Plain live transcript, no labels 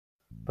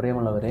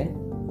പ്രിയമുള്ളവരെ,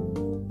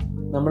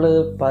 നമ്മൾ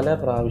പല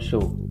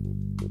പ്രാവശ്യവും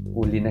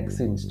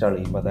ലിനക്സ് ഇൻസ്റ്റാൾ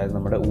ചെയ്യുമ്പോൾ, അതായത്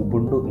നമ്മുടെ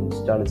ഉബുണ്ടു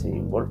ഇൻസ്റ്റാൾ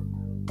ചെയ്യുമ്പോൾ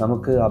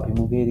നമുക്ക്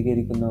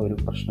അഭിമുഖീകരിക്കുന്ന ഒരു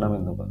പ്രശ്നം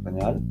എന്ന്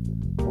പറഞ്ഞാൽ,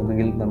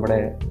 ഒന്നുകിൽ നമ്മുടെ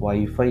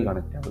വൈഫൈ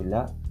കണക്റ്റ്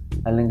ആവില്ല,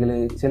 അല്ലെങ്കിൽ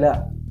ചില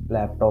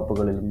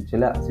ലാപ്ടോപ്പുകളിലും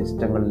ചില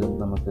സിസ്റ്റങ്ങളിലും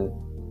നമുക്ക്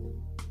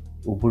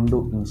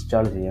ഉബുണ്ടു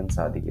ഇൻസ്റ്റാൾ ചെയ്യാൻ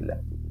സാധിക്കില്ല.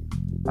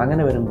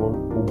 അങ്ങനെ വരുമ്പോൾ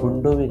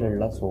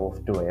ഉബുണ്ടുവിലുള്ള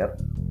സോഫ്റ്റ്വെയർ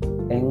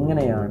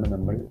എങ്ങനെയാണ്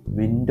നമ്മൾ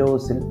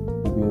വിൻഡോസിൽ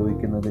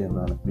ഉപയോഗിക്കുന്നത്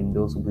എന്നാണ്.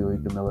 വിൻഡോസ്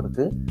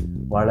ഉപയോഗിക്കുന്നവർക്ക്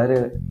വളരെ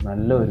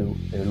നല്ലൊരു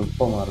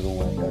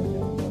എളുപ്പമാർഗവുമായിട്ടാണ്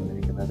ഞാൻ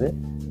വന്നിരിക്കുന്നത്.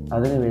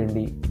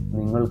 അതിനുവേണ്ടി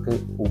നിങ്ങൾക്ക്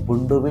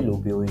ഉബുണ്ടുവിൽ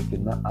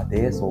ഉപയോഗിക്കുന്ന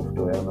അതേ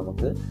സോഫ്റ്റ്വെയർ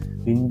നമുക്ക്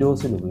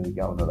വിൻഡോസിൽ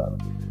ഉപയോഗിക്കാവുന്നതാണ്.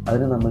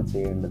 അതിന് നമ്മൾ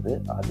ചെയ്യേണ്ടത്,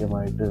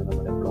 ആദ്യമായിട്ട്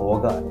നമ്മുടെ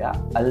ബ്ലോഗായ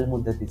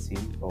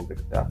അൽമുദ്ദരിസീൻ ബ്ലോഗ്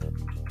എടുക്കുക.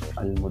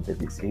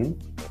 അൽമുദ്ദരിസീൻ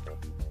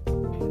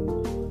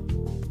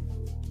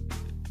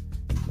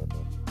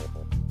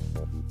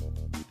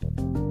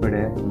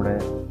ഇവിടെ നമ്മുടെ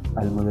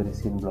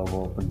അൽമുദ്ദരിസീൻ ബ്ലോഗ്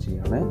ഓപ്പൺ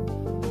ചെയ്യാണ്.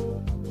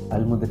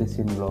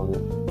 അൽമുദ്ദരിസീൻ ബ്ലോഗ്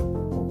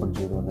ഓപ്പൺ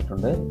ചെയ്ത്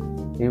വന്നിട്ടുണ്ട്.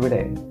 ഇവിടെ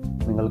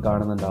നിങ്ങൾ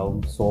കാണുന്നുണ്ടാവും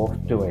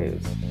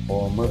സോഫ്റ്റ്വെയർസ്,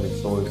 ഹോം,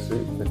 റിസോഴ്സ്,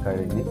 ഇത്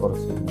കഴിഞ്ഞ്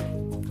കുറച്ച്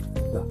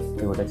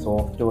ഇവിടെ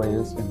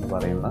സോഫ്റ്റ്വെയർസ് എന്ന്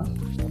പറയുന്ന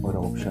ഒരു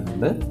ഓപ്ഷൻ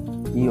ഉണ്ട്.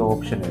 ഈ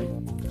ഓപ്ഷനിൽ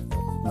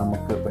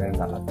നമുക്ക്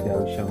വേണ്ട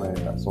അത്യാവശ്യം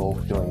വേണ്ട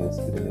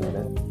സോഫ്റ്റ്വെയർസ്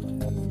ഇതിലൂടെ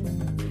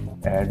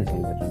ആഡ്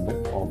ചെയ്തിട്ടുണ്ട്.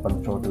 Open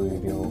shot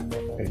video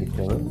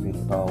editor,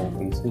 വിൽപ്പ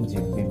office,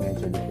 jib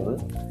image editor,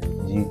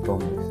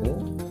 G-comics,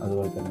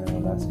 അതുപോലെ തന്നെ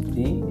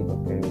ഓഡാസിറ്റി,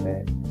 ഇതൊക്കെ ഇവിടെ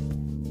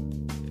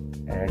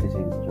ആഡ്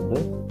ചെയ്തിട്ടുണ്ട്.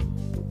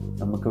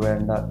 നമുക്ക്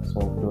വേണ്ട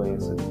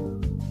softwares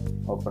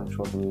open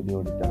shot video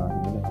editor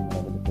ആണെങ്കിൽ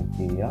നമ്മളതിൽ ക്ലിക്ക്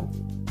ചെയ്യുക.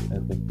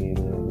 ക്ലിക്ക്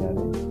ചെയ്ത് കഴിഞ്ഞാൽ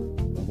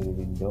ഒരു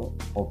വിൻഡോ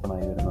ഓപ്പൺ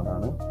ആയി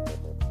വരുന്നതാണ്.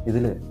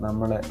 ഇതിൽ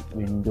നമ്മളെ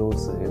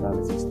വിൻഡോസ്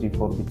ഏതാണ്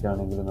 64 ബിറ്റ്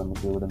ആണെങ്കിൽ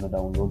നമുക്ക് ഇവിടെ നിന്ന്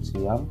ഡൗൺലോഡ്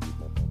ചെയ്യാം.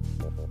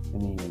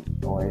 ഇനി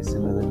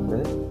OS-ൻ്റെതുണ്ട്,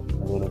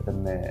 അതുപോലെ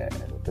തന്നെ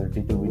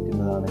 32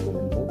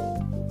 ബിറ്റിൻ്റെതാണെങ്കിലുണ്ട്.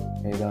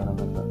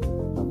 ഏതാണെന്നുണ്ട്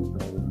നമുക്ക്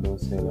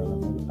വിൻഡോസ്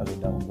ഏതാണെങ്കിൽ അത്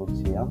ഡൗൺലോഡ്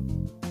ചെയ്യാം.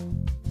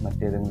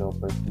 മറ്റേതെങ്കിലും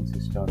ഓപ്പറേറ്റിംഗ്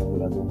സിസ്റ്റം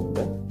ആണെങ്കിൽ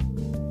അതുമുണ്ട്.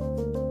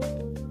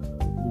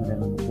 ഇവിടെ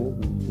നമുക്ക്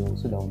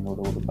വിൻഡോസ്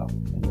ഡൗൺലോഡ് കൊടുക്കാം.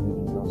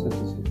 വിൻഡോസ്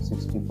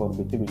 64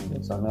 ബിറ്റ്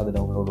വിൻഡോസ് ആണ്, അത്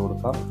ഡൗൺലോഡ്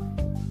കൊടുക്കാം.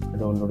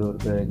 ഡൗൺലോഡ്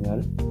കൊടുത്തു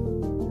കഴിഞ്ഞാൽ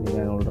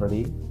ഞാൻ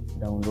ഓൾറെഡി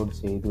ഡൗൺലോഡ്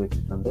ചെയ്ത്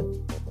വെച്ചിട്ടുണ്ട്.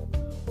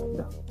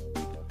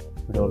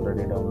 ഇത്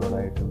ഓൾറെഡി ഡൗൺലോഡ്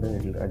ആയിട്ടുണ്ട്.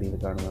 അടിയിൽ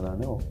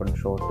കാണുന്നതാണ് ഓപ്പൺ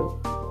ഷോട്ട്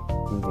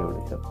വീഡിയോ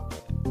എഡിറ്റർ.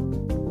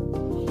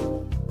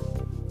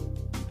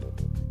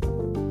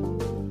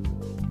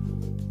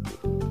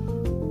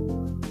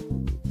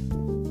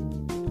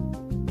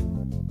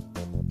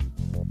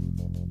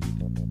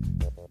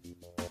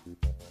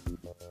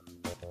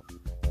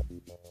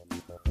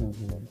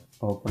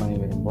 ഓപ്പണായി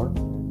വരുമ്പോൾ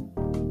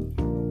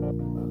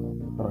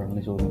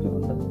റണ്ണ്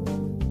ചോദിക്കുന്നുണ്ട്.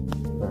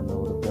 റണ്ണ്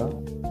കൊടുക്കുക.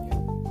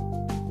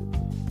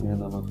 ഇനി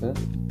നമുക്ക്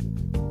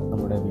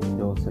നമ്മുടെ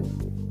വിൻഡോസിൽ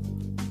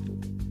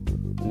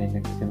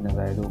ലിനക്സിൻ്റെ,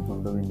 അതായത്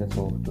ഉബുണ്ടുവിൻ്റെ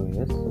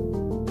സോഫ്റ്റ്വെയർസ്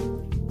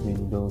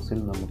വിൻഡോസിൽ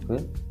നമുക്ക്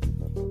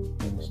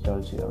ഇൻസ്റ്റാൾ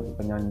ചെയ്യാം.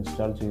 ഇപ്പം ഞാൻ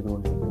ഇൻസ്റ്റാൾ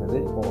ചെയ്തുകൊണ്ടിരിക്കുന്നത്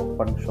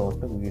ഓപ്പൺ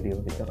ഷോട്ട് വീഡിയോ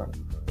എഡിറ്ററാണ്.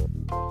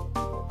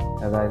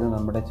 അതായത്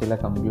നമ്മുടെ ചില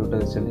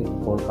കമ്പ്യൂട്ടേഴ്സിൽ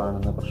ഇപ്പോൾ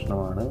കാണുന്ന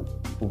പ്രശ്നമാണ്,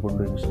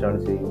 ഉബുണ്ടു ഇൻസ്റ്റാൾ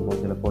ചെയ്യുമ്പോൾ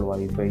ചിലപ്പോൾ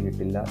വൈഫൈ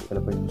കിട്ടില്ല,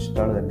 ചിലപ്പോൾ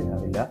ഇൻസ്റ്റാൾ തന്നെ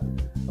ആവില്ല.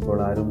 അപ്പോൾ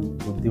ആരും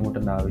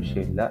ബുദ്ധിമുട്ടേണ്ട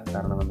ആവശ്യമില്ല.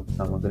 കാരണം നമുക്ക്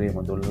സമഗ്രയും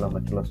അതുപോലുള്ള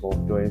മറ്റുള്ള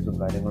സോഫ്റ്റ്വെയർസും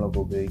കാര്യങ്ങളൊക്കെ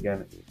ഉപയോഗിക്കാൻ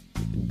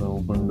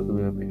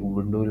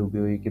ഉബുണ്ടുവിൽ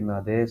ഉപയോഗിക്കുന്ന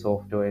അതേ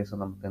സോഫ്റ്റ്വെയർസ്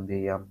നമുക്ക് എന്ത്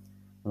ചെയ്യാം,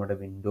 നമ്മുടെ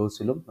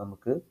വിൻഡോസിലും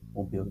നമുക്ക്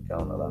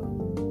ഉപയോഗിക്കാവുന്നതാണ്.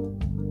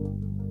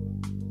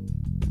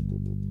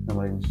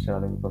 നമ്മൾ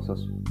ഇൻസ്റ്റാളിംഗ്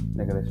പ്രോസസ്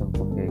ഏകദേശം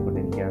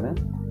പൂർത്തിയായിക്കൊണ്ടിരിക്കുകയാണ്.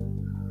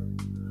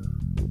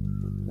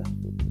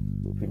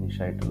 ഫിനിഷ്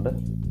ആയിട്ടുണ്ട്.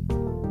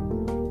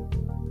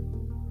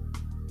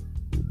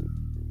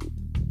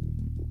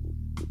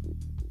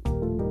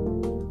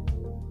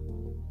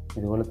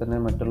 ഇതുപോലെ തന്നെ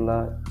മറ്റുള്ള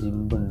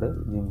ജിമ്പുണ്ട്,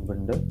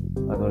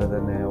 അതുപോലെ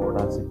തന്നെ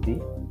ഓഡാസിറ്റി,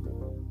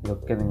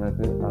 ഇതൊക്കെ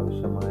നിങ്ങൾക്ക്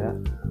ആവശ്യമായ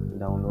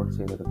ഡൗൺലോഡ്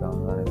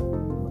ചെയ്തെടുക്കാവുന്നതാണ്.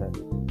 നമ്മുടെ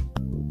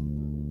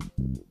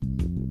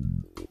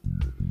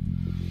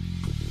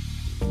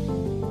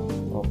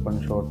ഓപ്പൺ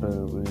ഷോട്ട്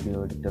വീഡിയോ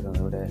എഡിറ്റർ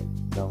ഇവിടെ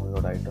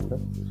ഡൗൺലോഡ് ആയിട്ടുണ്ട്.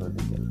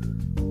 ശ്രദ്ധിക്കുക.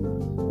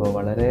 അപ്പോൾ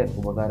വളരെ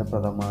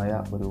ഉപകാരപ്രദമായ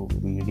ഒരു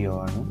വീഡിയോ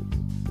ആണ്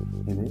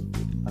ഇത്.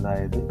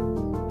 അതായത്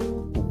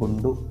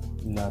ഉബുണ്ടു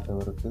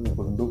ഇല്ലാത്തവർക്ക്,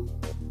 ഉബുണ്ടു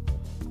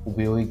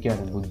ഉപയോഗിക്കാൻ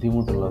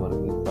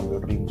ബുദ്ധിമുട്ടുള്ളവർക്ക്,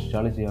 കമ്പ്യൂട്ടറിൽ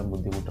ഇൻസ്റ്റാൾ ചെയ്യാൻ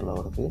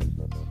ബുദ്ധിമുട്ടുള്ളവർക്ക്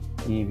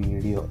ഈ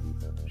വീഡിയോ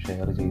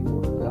ഷെയർ ചെയ്ത്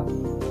കൊടുക്കുക.